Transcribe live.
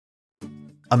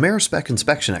AmeriSpec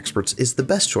Inspection Experts is the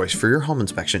best choice for your home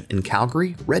inspection in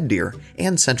Calgary, Red Deer,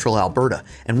 and Central Alberta,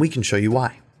 and we can show you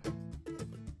why.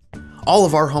 All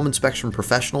of our home inspection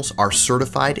professionals are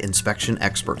certified inspection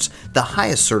experts, the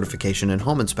highest certification in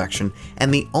home inspection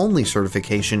and the only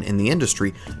certification in the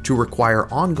industry to require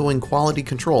ongoing quality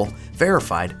control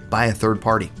verified by a third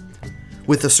party.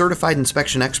 With a certified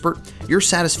inspection expert, your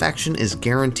satisfaction is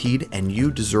guaranteed and you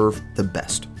deserve the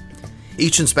best.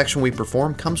 Each inspection we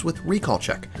perform comes with Recall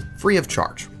Check, free of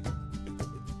charge.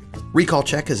 Recall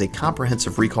Check is a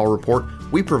comprehensive recall report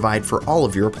we provide for all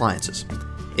of your appliances.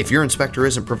 If your inspector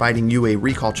isn't providing you a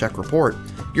Recall Check report,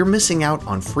 you're missing out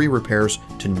on free repairs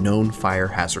to known fire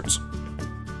hazards.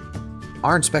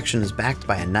 Our inspection is backed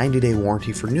by a 90-day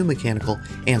warranty for new mechanical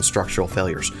and structural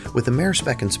failures. With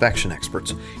AmeriSpec Inspection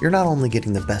Experts, you're not only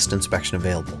getting the best inspection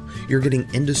available, you're getting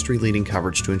industry-leading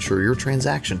coverage to ensure your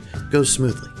transaction goes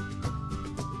smoothly.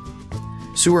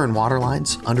 Sewer and water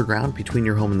lines underground between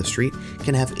your home and the street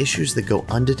can have issues that go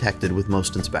undetected with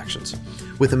most inspections.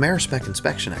 With AmeriSpec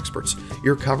Inspection Experts,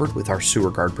 you're covered with our Sewer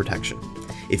Guard protection.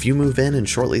 If you move in and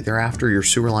shortly thereafter your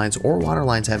sewer lines or water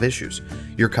lines have issues,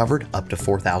 you're covered up to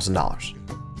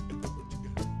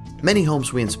 $4,000. Many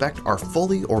homes we inspect are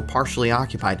fully or partially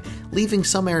occupied, leaving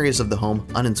some areas of the home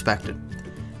uninspected.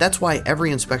 That's why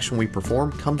every inspection we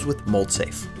perform comes with Mold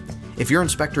Safe. If your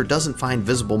inspector doesn't find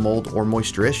visible mold or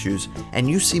moisture issues and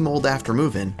you see mold after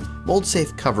move-in, Mold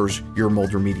Safe covers your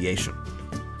mold remediation.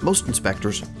 Most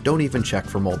inspectors don't even check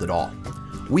for mold at all.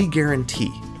 We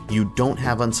guarantee you don't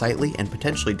have unsightly and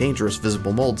potentially dangerous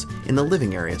visible molds in the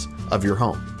living areas of your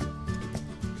home.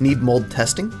 Need mold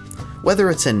testing? Whether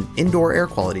it's an indoor air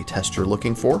quality test you're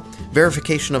looking for,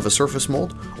 verification of a surface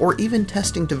mold, or even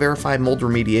testing to verify mold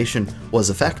remediation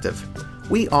was effective,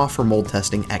 we offer mold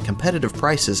testing at competitive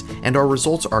prices and our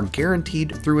results are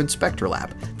guaranteed through Inspector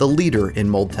Lab, the leader in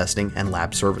mold testing and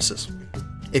lab services.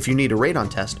 If you need a radon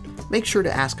test, make sure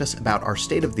to ask us about our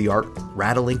state-of-the-art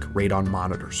Radolink radon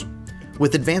monitors.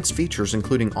 With advanced features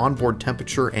including onboard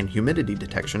temperature and humidity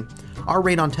detection, our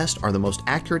radon tests are the most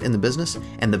accurate in the business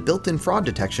and the built-in fraud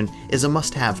detection is a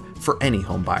must-have for any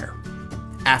home buyer.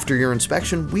 After your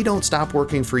inspection, we don't stop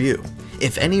working for you.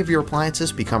 If any of your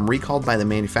appliances become recalled by the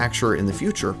manufacturer in the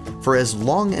future, for as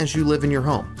long as you live in your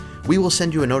home, we will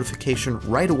send you a notification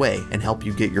right away and help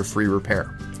you get your free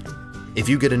repair. If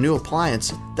you get a new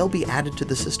appliance, they'll be added to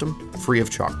the system free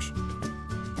of charge.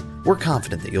 We're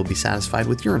confident that you'll be satisfied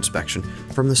with your inspection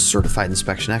from the certified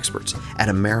inspection experts at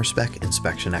AmeriSpec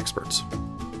Inspection Experts.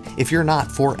 If you're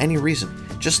not for any reason,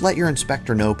 just let your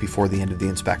inspector know before the end of the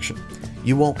inspection.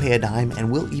 You won't pay a dime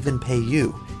and we'll even pay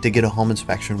you to get a home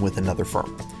inspection with another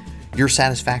firm. Your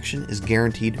satisfaction is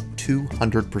guaranteed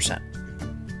 200%.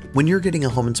 When you're getting a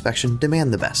home inspection,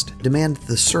 demand the best. Demand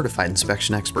the certified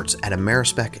inspection experts at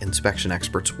AmeriSpec Inspection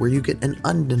Experts, where you get an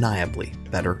undeniably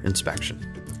better inspection.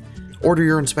 Order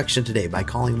your inspection today by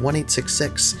calling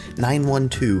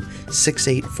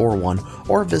 1-866-912-6841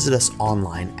 or visit us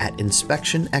online at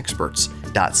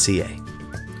inspectionexperts.ca.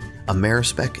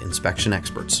 AmeriSpec Inspection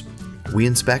Experts. We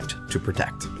inspect to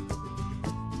protect.